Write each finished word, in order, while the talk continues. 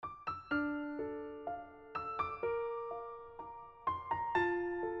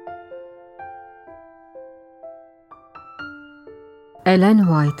Էլեն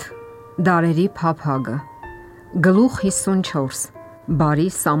Ուայթ, Դարերի Փափագը, Գլուխ 54, Բարի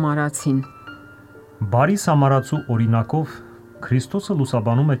Սամարացին։ Բարի Սամարացու օրինակով Քրիստոսը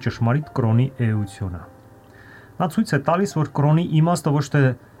լուսաբանում է ճշմարիտ կրոնի էությունը։ Նա ցույց է տալիս, որ կրոնի իմաստը ոչ թե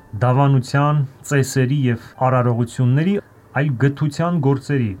դավանության, ծեսերի եւ արարողությունների, այլ գթության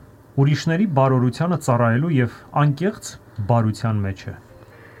գործերի, ուրիշների բարօրությանը ծառայելու եւ անկեղծ բարության մեջ է։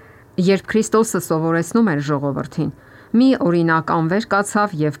 Երբ Քրիստոսը սովորեցնում էր ժողովրդին, մի օրինակ անվեր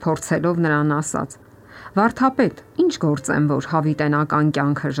կացավ եւ փորձելով նրան ասաց. «Վարդապետ, ինչ գործեմ, որ հավիտենական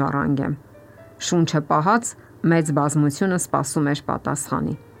կյանքը ժառանգեմ»։ Շունչը պահած մեծ բազմությունը սպասում էր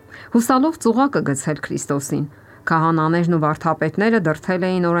պատասխանի։ Հուսալով ծուղակը գցել Քրիստոսին, քահանաներն ու վարդապետները դրդել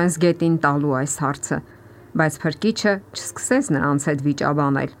էին օրենսգետին տալու այս հարցը, բայց Փրկիչը չսկսեց նրանց հետ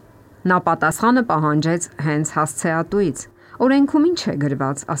վիճաբանել։ Նա պատասխանը պահանջեց հենց հասցեատուից։ Օրենքում ինչ է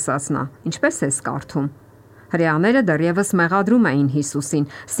գրված, ասաց նա, ինչպես ես կարդում։ Հրեաները դեռևս մեղադրում էին Հիսուսին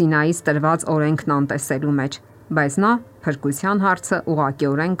Սինայից տրված օրենքն անտեսելու մեջ, բայց նա փրկության հարցը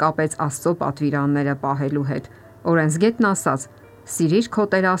ուղղակիորեն կապեց Աստծո պատվիրանները պահելու հետ։ Օրենսգետն ասաց. «Սիրիր քո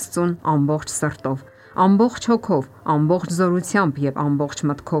Տեր Աստծուն ամբողջ սրտով, ամբողջ հոգով, ամբողջ զորությամբ եւ ամբողջ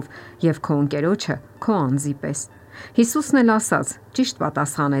մտքով եւ քո ընկերոջը քո անձի պես»։ Հիսուսն էլ ասաց. «Ճիշտ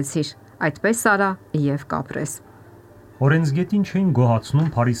պատասխանեցիր, այդպես արա եւ կապրես»։ Օրենսգետին չէին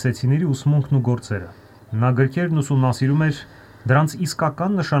գոհացնում փարիսեցիների ուսմունքն ու գործերը։ Նա գրքերն ուսումնասիրում էր դրանց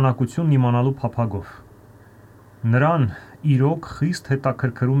իսկական նշանակությունն իմանալու փափագով։ Նրան իրոք խիստ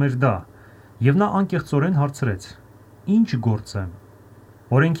հետաքրքրում էր դա, եւ նա անկեղծորեն հարցրեց. «Ինչ գործեմ»։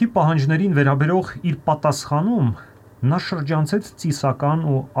 Օրենքի պահանջներին վերաբերող իր պատասխանում նա շրջանցեց ծիսական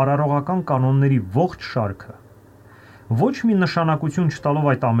ու արարողական կանոնների ողջ շարքը։ Ոչ մի նշանակություն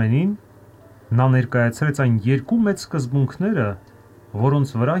չտալով այդ ամենին, նա ներկայացրեց այն երկու մեծ սկզբունքները, որոնց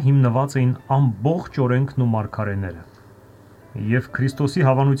վրա հիմնված էին ամբողջ օրենքն ու մարգարեները։ Եվ Քրիստոսի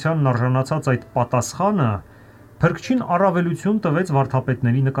հավանությանն արժանացած այդ պատասխանը Փրկչին առավելություն տվեց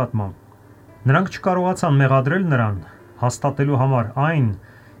վարդապետների նկատմամբ։ Նրանք չկարողացան մեղադրել նրան, հաստատելու համար այն,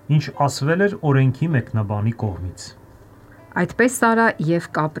 ինչ ասվել էր օրենքի մեկնաբանի կողմից։ «Այդպես արա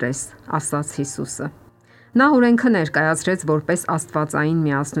եւ կապրես», ասաց Հիսուսը։ Նա օրենքը ներկայացրեց որպես աստվածային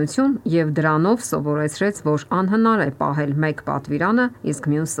միասնություն եւ դրանով սովորեցրեց, որ անհնար է պահել մեկ պատվիրանը, իսկ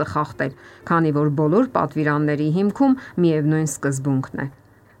մյուսը խախտել, քանի որ բոլոր պատվիրանների հիմքում միևնույն սկզբունքն է։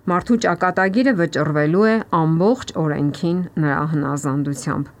 Մարդու ճակատագիրը վճռվելու է ամբողջ օրենքին նրա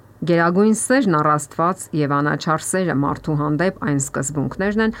հնազանդությամբ։ Գերագույն սերն առ Աստված եւ անաչառ սերը մարդու հանդեպ այն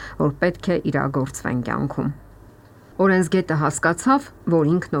սկզբունքներն են, որ պետք է իրագործվեն կյանքում։ Օրենսգետը հասկացավ,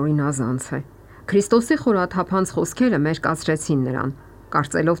 որ ինքն օրինազանց է։ Քրիստոսի խորաթափանց խոսքերը մերկացրեցին նրան,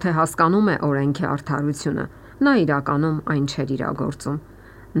 կարծելով թե հասկանում է օրենքի արդարությունը։ Նա իրականում այն չէր իրագործում։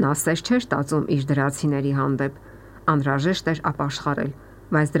 Նա սեր չէր տածում իր դրացիների հանդեպ, անհրաժեշտ էր ապաշխարել,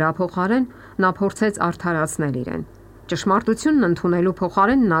 բայց դրա փոխարեն նա փորձեց արդարացնել իրեն։ Ճշմարտությունն ընդունելու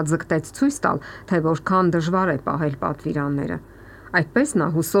փոխարեն նա ձգտեց ցույց տալ, թե որքան դժվար է պահել պատվիրանները։ Այդպես նա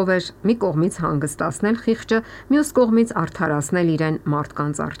հուսով էր մի կողմից հանգստացնել խիղճը, մյուս կողմից արդարացնել իրեն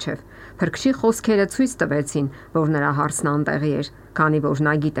մարդկանց առջև։ Փրկչի խոսքերը ցույց տվեցին, որ նրա հարցն անտեղի էր, քանի որ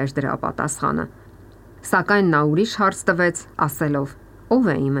նա գիտեր դրա պատասխանը։ Սակայն նա ուրիշ հարց տվեց, ասելով. «Ո՞վ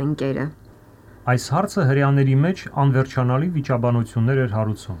է իմ ընկերը»։ Այս հարցը հրեաների մեջ անվերջանալի վիճաբանություններ էր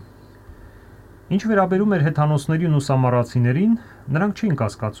հարուցում։ Ինչ վերաբերում էր հեթանոսներին ու սամարացիներին, նրանք չէին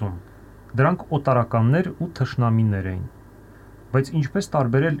կասկածում։ Դրանք օտարականներ ու թշնամիներ էին։ Բայց ինչպես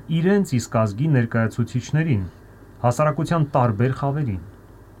տարբերել իրենց իսկ ազգի ներկայացուցիչներին, հասարակության տարբեր խավերին։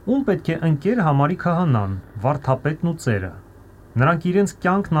 Ում պետք է ընկեր համարի քահանան, վարդապետն ու ծերը։ Նրանք իրենց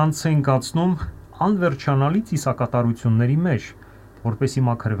կյանքն անց էին կացնում անվերջանալի ծիսակատարությունների մեջ, որպեսի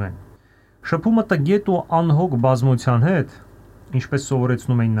մաքրվեն։ Շփումը տգետ ու անհոգ բազմության հետ, ինչպես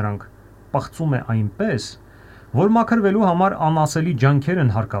սովորեցնում էին նրանք, պղծում է այնպես, որ մաքրվելու համար անասելի ջանքեր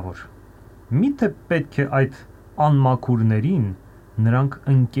են հարկավոր։ Միթե պետք է այդ անմաքուրներին նրանք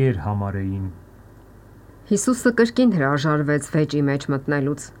ընկեր համարեին։ Հիսուսը կրկին հրաժարվեց վեճի մեջ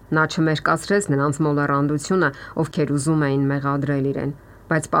մտնելուց։ Նա չմերկացրեց նրանց մոլեռանդությունը, ովքեր ուզում էին մեղադրել իրեն,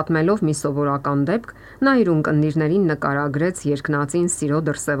 բայց պատմելով մի սովորական դեպք, նա իր ունկնդիրներին նկարագրեց երկնածին սիրո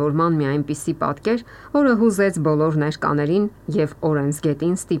դրսևորման մի այնպիսի պատկեր, որը հուզեց բոլոր ներկաներին եւ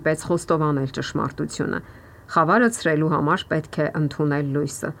օրենսգետին ստիպեց խոստովանել ճշմարտությունը։ Խավարը ցրելու համար պետք է ընդունել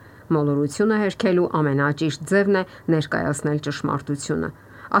լույսը։ Մոլորությունը հերքելու ամենաճիշտ ձևն է ներկայացնել ճշմարտությունը։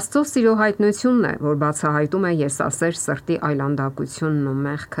 Աստծո սիրո հայտնությունն է, որ բացահայտում է եսասեր սրտի այլանդակությունն ու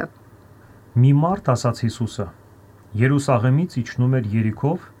մեղքը։ Մի մարդ, ասաց Հիսուսը, Երուսաղեմից իջնում էր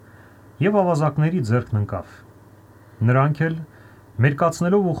Երիքով եւ ավազակների ձեռքն ընկավ։ Նրանք էլ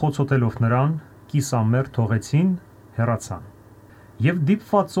մերկացնելով ու խոցոտելով նրան, կիսամեռ թողեցին, հեռացան։ Եվ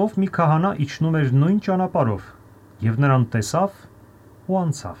դիպվածով մի քահանա իջնում էր նույն ճանապարհով, եւ նրան տեսավ ու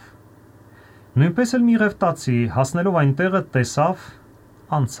անցավ։ Նույնպես էլ մի ղևտացի հասնելով այնտեղը տեսավ,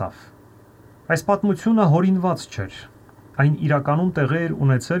 անցավ։ Այս պատմությունը հորինված չէր։ Այն իրականում տեղի էր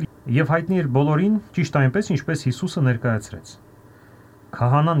ունեցել եւ հայտնի էր բոլորին ճիշտ այնպես, ինչպես Հիսուսը ներկայացրեց։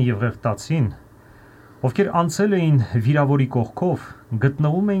 Քահանան եւ ղևտացին, ովքեր անցել էին վիրավորի կողքով,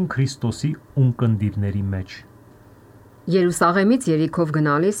 գտնվում էին Քրիստոսի ունկնդիրների մեջ։ Երուսաղեմից Երիքով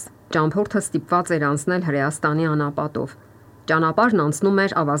գնալիս ճամփորդը ստիպված էր անցնել Հրեաստանի անապատով։ Ճանապարհն անցնում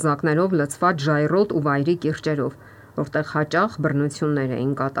էր ավազակներով լցված ժայռոտ ու վայրի կիրճերով, որտեղ հաճախ բռնություններ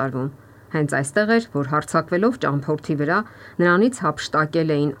էին կատարվում։ Հենց այստեղ էր, որ հարձակվելով ճամփորդի վրա, նրանից հափշտակել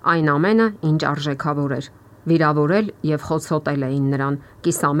էին այն ամենը, ինչ արժեքավոր էր, վիրավորել եւ խոցոտել էին նրան,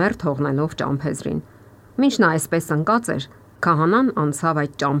 կիսամերթ թողնելով ճամփեզրին։ Մինչ նա այսպես ընկած էր, քահանան անցավ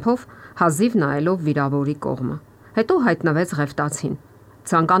այդ ճամփով, հազիվ նայելով վիրավորի կողմը։ Հետո հայտնվեց ղևտացին։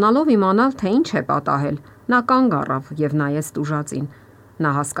 Ցանկանալով իմանալ, թե ինչ է պատահել, նա կանգ առավ եւ նայեց տուժածին։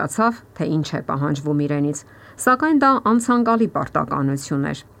 Նա հասկացավ, թե ինչ է պահանջվում իրենից, սակայն դա անցանկալի պարտականություն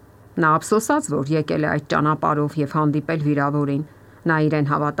էր։ Նա ափսոսաց, որ եկել է այդ ճանապարհով եւ հանդիպել վիրավորին։ Նա իրեն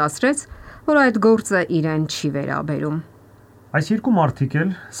հավատացրեց, որ այդ գործը իրեն չի վերաբերում։ Այս երկու մարդիկ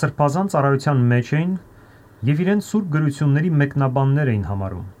էլ սրբազան ծառայության մեջ էին եւ իրենց սուրբ գրությունների մեկնաբաններ էին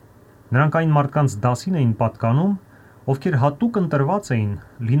համարում։ Նրանք այն մարդկանց դասին էին պատկանում, ովքեր հատուկ ընտրված էին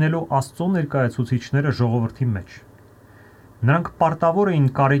լինելու Աստծո ներկայացուցիչները ժողովրդի մեջ։ Նրանք պարտավոր էին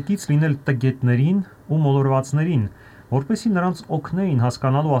կարեկից լինել տգետներին ու մոլորվածներին, որպեսզի նրանց օգնեին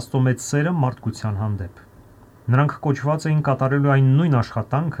հասկանալու Աստծո մեծ սերը մարդկության հանդեպ։ Նրանք կոչված էին կատարելու այն նույն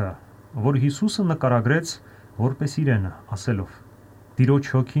աշխատանքը, որ Հիսուսը նկարագրեց որպես իրենը, ասելով. «Տիրոջ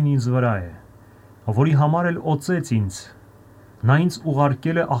հոգին ինձ վրա է, որի համար էլ օծեց ինձ, նա ինձ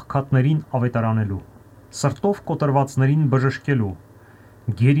ուղարկել է աղքատներին ավետարանելու, սրտով կոտրվածներին բժշկելու,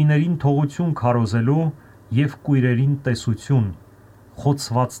 գերիներին թողություն քարոզելու եւ կույրերին տեսություն,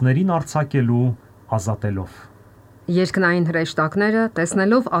 խոցվածներին արձակելու ազատելով»։ Երկնային հրեշտակները,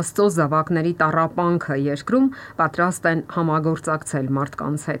 տեսնելով Աստծո զավակների տառապանքը երկրում, պատրաստ են համագործակցել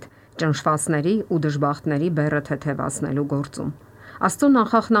մարդկանց հետ, ճնշվածների ու դժբախտների բեռը թեթևացնելու գործում։ Աստծո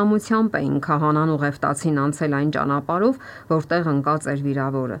նախախնամությամբ էին քահանան ու ղևտացին անցել այն ճանապարհով, որտեղ ընկած էր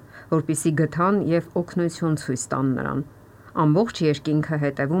վիրավորը, որպիսի գթան եւ օգնություն ցույց տան նրան։ Ամբողջ երկինքը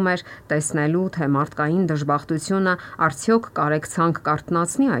հետևում էր տեսնելու, թե մարդկային դժբախտությունը արդյոք կարեկցանք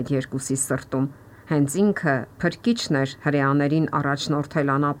կարթնացնի այդ երկուսի սրտում։ Հենց ինքը փրկիչն էր հրեաներին առաջնորդել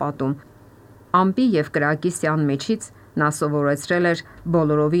անապատում։ Ամպի եւ կրակի սյան միջից նա սովորեցրել էր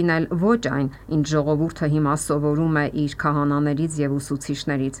բոլորովին էլ ոչ այն, ինչ ժողովուրդը հիմա սովորում է իր քահանաներից եւ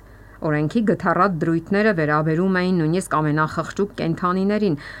ուսուցիչներից։ Օրենքի գթառատ դրույթները վերաբերում էին նույնիսկ ամենախղճուկ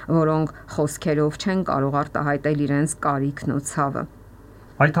կենդանիներին, որոնք խոսքերով չեն կարող արտահայտել իրենց կարիքն ու ցավը։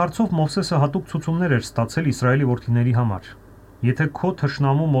 Այդ հարցով Մովսեսը հատուկ ցուցումներ էր ստացել Իսրայելի որդիների համար։ Եթե քո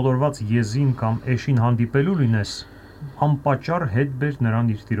թշնամու մոլորված եզին կամ էշին հանդիպելու լինես, անպատճառ հետ բեր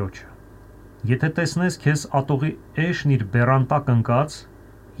նրան իր տիրոջը։ Եթե տեսնես քեզ ատողի էշն իր բեռան տակ ընկած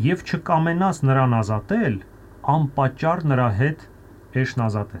եւ չկամենաս նրան ազատել, անպատճառ նրա հետ էշն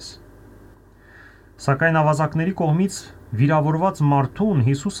ազատես։ Սակայն ավազակների կողմից վիրավորված մարդուն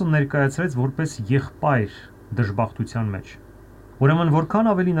Հիսուսը ներկայացրեց որպես եղբայր դժբախտության մեջ։ Ուրեմն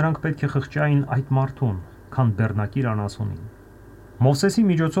որքան ավելի նրանք պետք է խղճային այդ մարդուն, քան բեռնակիր անասունին։ Մովսեսի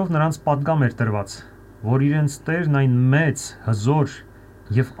միջոցով նրանց պատգամ էր տրված, որ իրենց Տերն այն մեծ, հզոր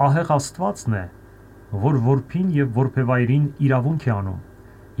եւ ահեղ Աստվածն է, որ որփին եւ որփեվայրին իրավունք է անում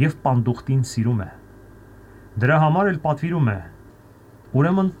եւ պանդուխտին սիրում է։ Դրա համար էլ պատվիրում է.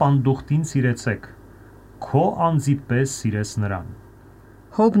 ուրեմն պանդուխտին սիրեցեք, քո անձի պես սիրես նրան։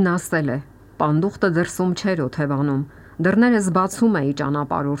 Հոբն ասել է. պանդուխտը դրսում չէր օթևանում, դռները զբացում էի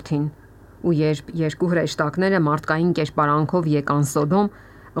ճանապարհորդին։ Ու երբ երկու հրեշտակները մարդկային կերպարանքով եկան Սոդոմ,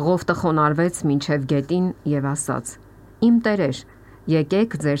 Ղովտը խոնարհվեց մինչև գետին եւ ասաց. Իմ տերեր,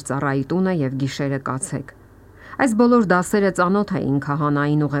 եկեք ձեր ծառայի տունը եւ գիշերը կացեք։ Այս բոլոր դասերը ծանոթ էին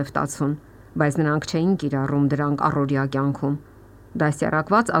քահանային ու ղևտացուն, բայց նրանք չէին կիրառում դրանք առօրյա կյանքում։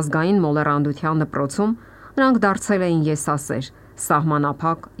 Դասյարակված ազգային մոլեռանդության դպրոցում նրանք դարձել էին եսասեր,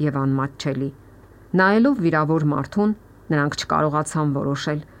 սահմանափակ եւ անմատչելի։ Նայելով վիրավոր մարդուն, նրանք չկարողացան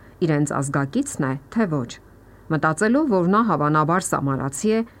որոշել իրենց ազգակիցն է, թե ոչ։ Մտածելով, որ նա հավանաբար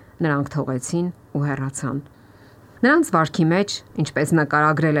սամարացի է, նրանք թողեցին ու հեռացան։ Նրանց վարքի մեջ, ինչպես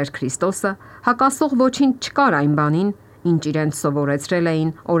նկարագրել էր Քրիստոսը, հակասող ոչինչ չկար այն բանին, ինչ իրենց սովորեցրել էին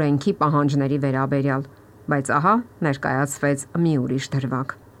օրենքի պահանջների վերաբերյալ, բայց ահա ներկայացվեց մի ուրիշ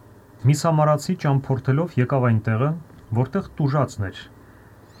դրվագ։ Մի սամարացի ճամփորդելով եկավ այն տեղը, որտեղ տուժածն էր,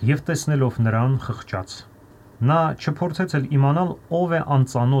 եւ տեսնելով նրան խղճաց։ Նա չփորձեց էլ իմանալ ով է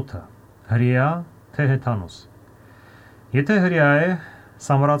անծանոթը, հրեա թե հեթանոս։ Եթե հրեա է,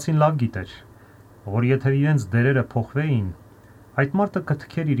 սամարացին լավ գիտեր, որ եթե իրենց դերերը փոխվեին, այդ մարդը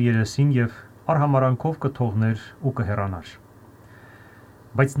կթքեր իր երեսին եւ արհամարանքով կթողներ ու կհեռանար։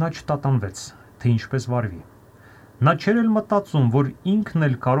 Բայց նա չտատանվեց, թե ինչպես վարվի։ Նա չէր էլ մտածում, որ ինքն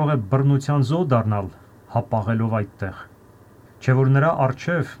էլ կարող է բռնության զոհ դառնալ, հապաղելով այդտեղ։ Չէ որ նրա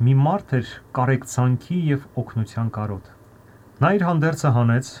առջև մի մարդ էր կարեկցանքի եւ օգնության կարոտ։ Նա իր հանդերձը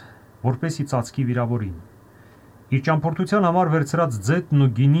հանեց, որպեսի ծածկի վիրավորին։ Իր ճամփորդության համար վերցրած ձետն ու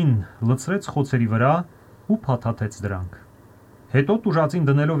գինին լցրեց խոցերի վրա ու փաթաթեց դրանք։ Հետո տուժածին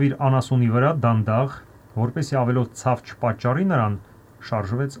դնելով իր անասունի վրա դանդաղ, որպեսի ավելորդ ցավ չպատճառի նրան,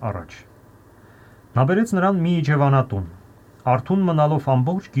 շարժվեց առաջ։ Նա բերեց նրան մի իջևանատուն։ Արթուն մնալով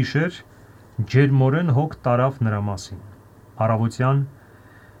ամբողջ գիշեր ջերմորեն հոգ տարավ նրա մասին։ Առավոտյան,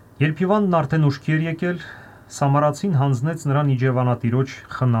 երբ Հիվանդն արդեն ուշքի էր եկել, սամարացին հանձնեց նրան իջևանատիրոջ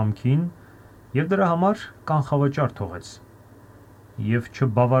խնամքին եւ դրա համար կանխավճար թողեց։ Եվ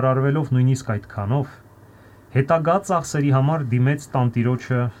չբավարարվելով նույնիսկ այդքանով, հետագա ծախսերի համար դիմեց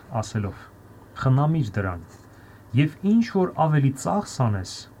տանտիրոջը ասելով. «Խնամիր դրան, եւ ինչ որ ավելի ծախս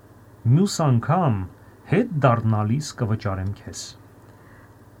անես, մյուս անգամ հետ դառնալիս կվճարեմ քեզ»։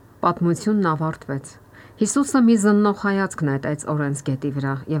 Պատմությունն ավարտվեց։ Հիսուսը մի զննող հայացք նետեց օրենսգետի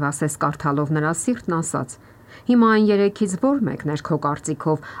վրա եւ ասես կարդալով նրա սիրտն ասաց. «Հիմա այն երեքից ո՞ր մեկն էր քո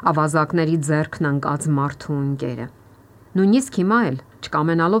կարծիքով ավազակների ձեռքն ընկած մարդու ընկերը»։ Նույնիսկ հիմա էլ,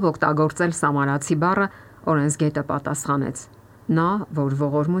 չկամենալով օգտագործել սամարացի բառը, օրենսգետը պատասխանեց. «Նա, որ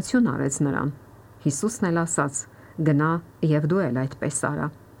ողորմություն արեց նրան»։ Հիսուսն էլ ասաց. «Գնա եւ դու էլ այդպես արա»։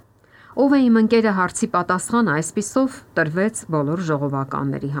 Ով է իմ ընկերը հարցի պատասխանը այսպիսով տրվեց բոլոր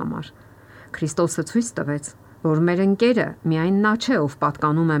ժողովականների համար։ Քրիստոսը ցույց տվեց, որ մեր ընկերը միայն նա չէ, ով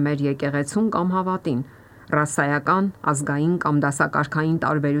պատկանում է մեր եկեղեցուն կամ հավատին։ Ռասայական, ազգային կամ դասակարգային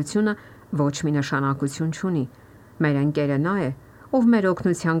տարբերությունը ոչ մի նշանակություն չունի։ Մեր ընկերը նա է, ով մեր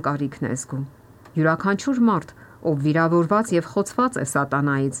օգնության կարիքն է զգում։ Յուրաքանչյուր մարդ, ով վիրավորված եւ խոցված է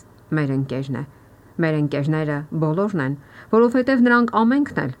սատանայից, մեր ընկերն է։ Մեր ընկերները բոլորն են, որովհետև նրանք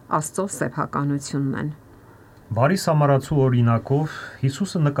ամենքն էլ Աստծո սեփականությունն են։ Բարի սամարացու օրինակով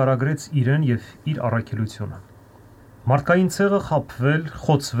Հիսուսը նկարագրեց իրեն եւ իր առաքելությունը։ Մարդկային ցեղը խաբվել,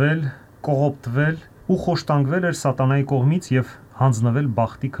 խոցվել, կողոպտվել ու խոշտանգվել էր սատանայի կողմից եւ հանձնվել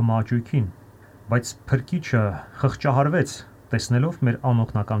բախտի քմահաճույքին, բայց Փրկիչը խղճահարվեց, տեսնելով մեր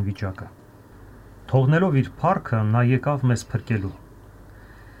անօգնական վիճակը։ Թողնելով իր փառքը, նա եկավ մեզ փրկելու։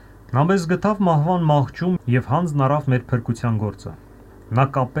 Նա մեզ գտավ մահվան մահճում եւ հանձն առավ մեր փրկության գործը։ Նա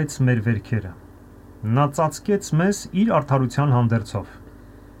կապեց մեր վերքերը։ Նա ծածկեց մեզ իր արդարության հանդերձով։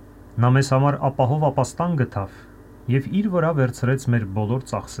 Նա մեզ համար ապահով ապաստան գտավ եւ իր վրա վերցրեց մեր բոլոր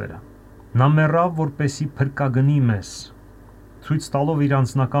ծախսերը։ Նա մեռավ, որպեսի փրկագնի մեզ։ Ցույց տալով իր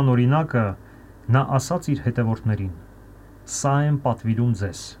անձնական օրինակը, նա ասաց իր հետևորդներին. «Սա եմ պատվիրում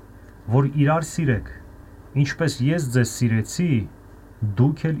ձեզ, որ իրար սիրեք, ինչպես ես ձեզ սիրեցի,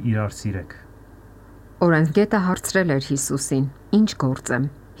 դուք էլ իրար սիրեք»։ Օրենսգետը հարցրել էր Հիսուսին. «Ինչ գործեմ»։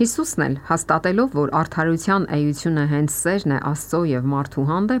 Հիսուսն էլ հաստատելով, որ արդարության էությունը հենց սերն է Աստծո եւ մարդու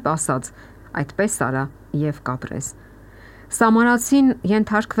հանդեպ, ասաց. «Այդպես արա եւ կապրես»։ Սամարացին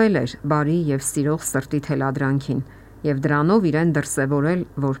ենթարկվել էր բարի եւ սիրող սրտի թելադրանքին եւ դրանով իրեն դրսեւորել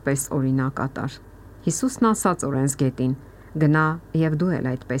որպես օրինակատար։ Հիսուսն ասաց օրենսգետին. «Գնա եւ դու էլ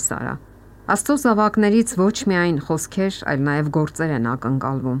այդպես արա»։ Աստծո զավակներից ոչ միայն խոսքեր, այլ նաեւ գործեր են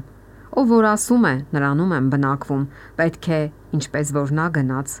ակնկալվում։ Ով որ ասում է, նրանում եմ բնակվում, պետք է, ինչպես որ նա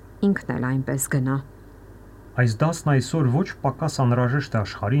գնաց, ինքն էլ այնպես գնա։ Այս դասն այսօր ոչ պակաս անհրաժեշտ է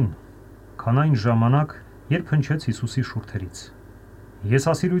աշխարհին, քան այն ժամանակ, երբ հնչեց Հիսուսի շուրթերից։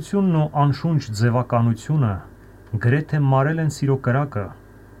 Եսասիրությունն ու անշունչ ձևականությունը գրեթե մարել են սիրո կրակը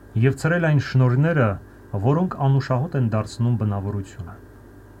եւ ծրել այն շնորհները, որոնք անուշահոտ են դարձնում բնավորությունը։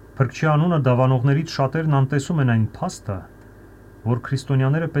 Փրկչի անունը դավանողներից շատերն անտեսում են այն փաստը, որ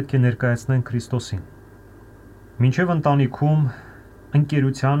քրիստոնյաները պետք է ներկայացնեն Քրիստոսին։ Մինչև ընտանիքում,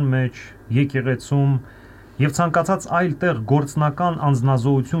 ընկերության մեջ, եկեղեցում եւ ցանկացած այլ տեղ գործնական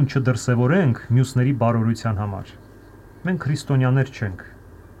անձնազոհություն չդրսևորենք մյուսների բարօրության համար։ Մենք քրիստոնյաներ չենք,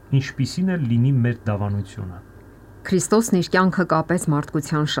 ինչպիսին էլ լինի մեր դավանությունը։ Քրիստոսն իր կյանքը կապեց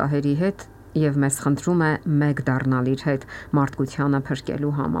մարդկության շահերի հետ եւ մեզ խնդրում է մեկ դառնալ իր հետ մարդկությանը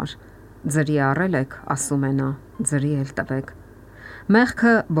փրկելու համար։ Ձրի առել եք, ասում է նա, ձրի էլ տվեք։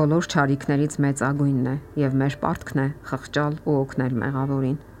 Մեղքը բոլոր չարիքներից մեծագույնն է եւ մեր պարտքն է խղճալ ու օգնել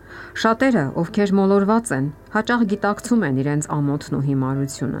մեղավորին։ Շատերը, ովքեր մոլորված են, հաճախ գիտակցում են իրենց ամոթն ու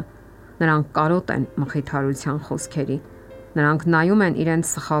հիմարությունը։ Նրանք կարոտ են մխիթարության խոսքերի։ Նրանք նայում են իրենց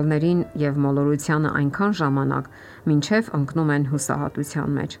սխալներին եւ մոլորությանը այնքան ժամանակ, մինչեւ ընկնում են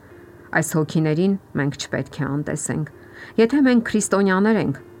հուսահատության մեջ։ Այս հոգիներին մենք չպետք է անտեսենք։ Եթե մենք քրիստոնյաներ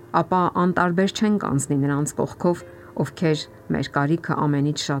ենք, ապա անտարբեր չենք անցնի նրանց կողքով, ովքեր մեր կարիքը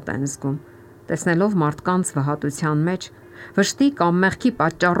ամենից շատ են զգում։ Տեսնելով մարդկանց վհատության մեջ, վշտի կամ մեղքի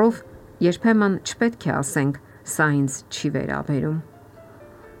պատճառով, երբեմն չպետք է ասենք, սա ինձ չի վերաբերում։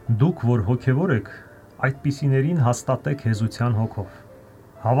 Դուք, որ հոգևոր եք, այդպիսիներին հաստատեք հեզության հոգով։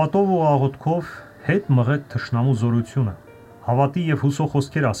 Հավատով ու աղոթքով հետ մղեք թշնամու զորությունը։ Հավատի եւ հուսո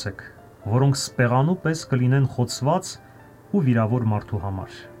խոսքեր ասեք, որոնք սպեղանու պես կլինեն խոցված ու վիրավոր մարդու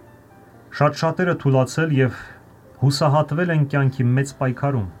համար։ Շատ շատերը թուլացել եւ հուսահատվել են կյանքի մեծ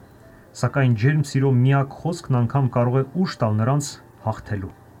պայքարում, սակայն ջերմ սիրո միակ խոսքն անգամ կարող է ուժ տալ նրանց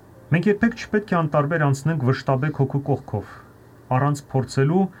հաղթելու։ Մենք երբեք չպետք է անտարբեր անցնենք վշտաբեկ հոգու կողքով, առանց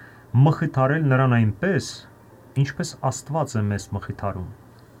փորձելու մխիթարել նրան այնպես, ինչպես Աստված է մեզ մխիթարում։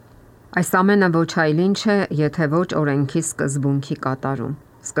 Այս ամենը ոչ այլ ինչ է, եթե ոչ օրենքի սկզբունքի կատարում։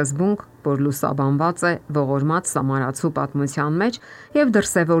 Սկզբունք, որ լուսաբանված է ողորմած Սամարացու պատմության մեջ եւ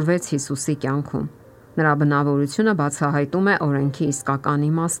դրսեւորվեց Հիսուսի կյանքում։ Նրա բնավորությունը բացահայտում է օրենքի իսկական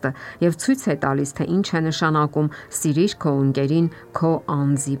իմաստը եւ ցույց է տալիս, թե ինչ է նշանակում սիրիր քո ընկերին քո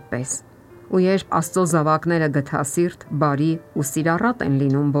անձի պես։ Ու երբ Աստծո զավակները գթասիրտ, բարի ու սիրառատ են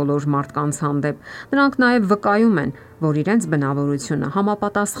լինում բոլոր մարդկանց հանդեպ, նրանք նաև վկայում են, որ իրենց բնավորությունը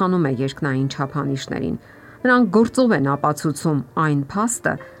համապատասխանում է երկնային չափանիշներին։ Նրանք գործով են ապացուցում այն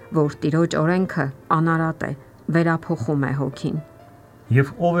փաստը, որ Տիրոջ օրենքը անարատ է, վերափոխում է հոգին։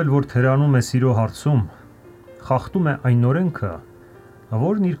 Եվ ով էլ որ թերանում է սիրո հարցում, խախտում է այն օրենքը,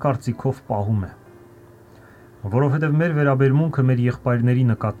 որն իր կարծիքով պահում է։ Որովհետև մեր վերաբերմունքը մեր եղբայրների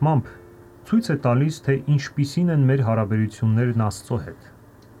նկատմամբ ցույց է տալիս, թե ինչպիսին են մեր հարաբերություններն Աստծո հետ։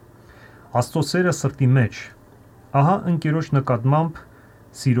 Աստծո սերը սրտի մեջ, ահա ընկերոջ նկատմամբ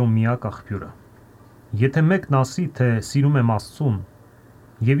սիրո միակ աղբյուրը։ Եթե մեկն ասի, թե սիրում եմ Աստծուն,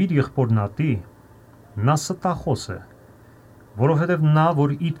 եւ իր եղբորն ատի, նա ստախոս է, որովհետև նա,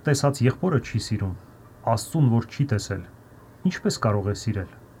 որ իր տեսած եղբորը չի սիրում, Աստծուն, որ չի տեսել, ինչպես կարող է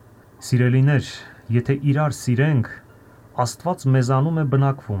սիրել։ Սիրելիներ, եթե իրար սիրենք, Աստված մեզանում է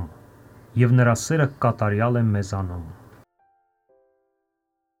բնակվում, եւ նրա սերը կատարյալ է մեզանում։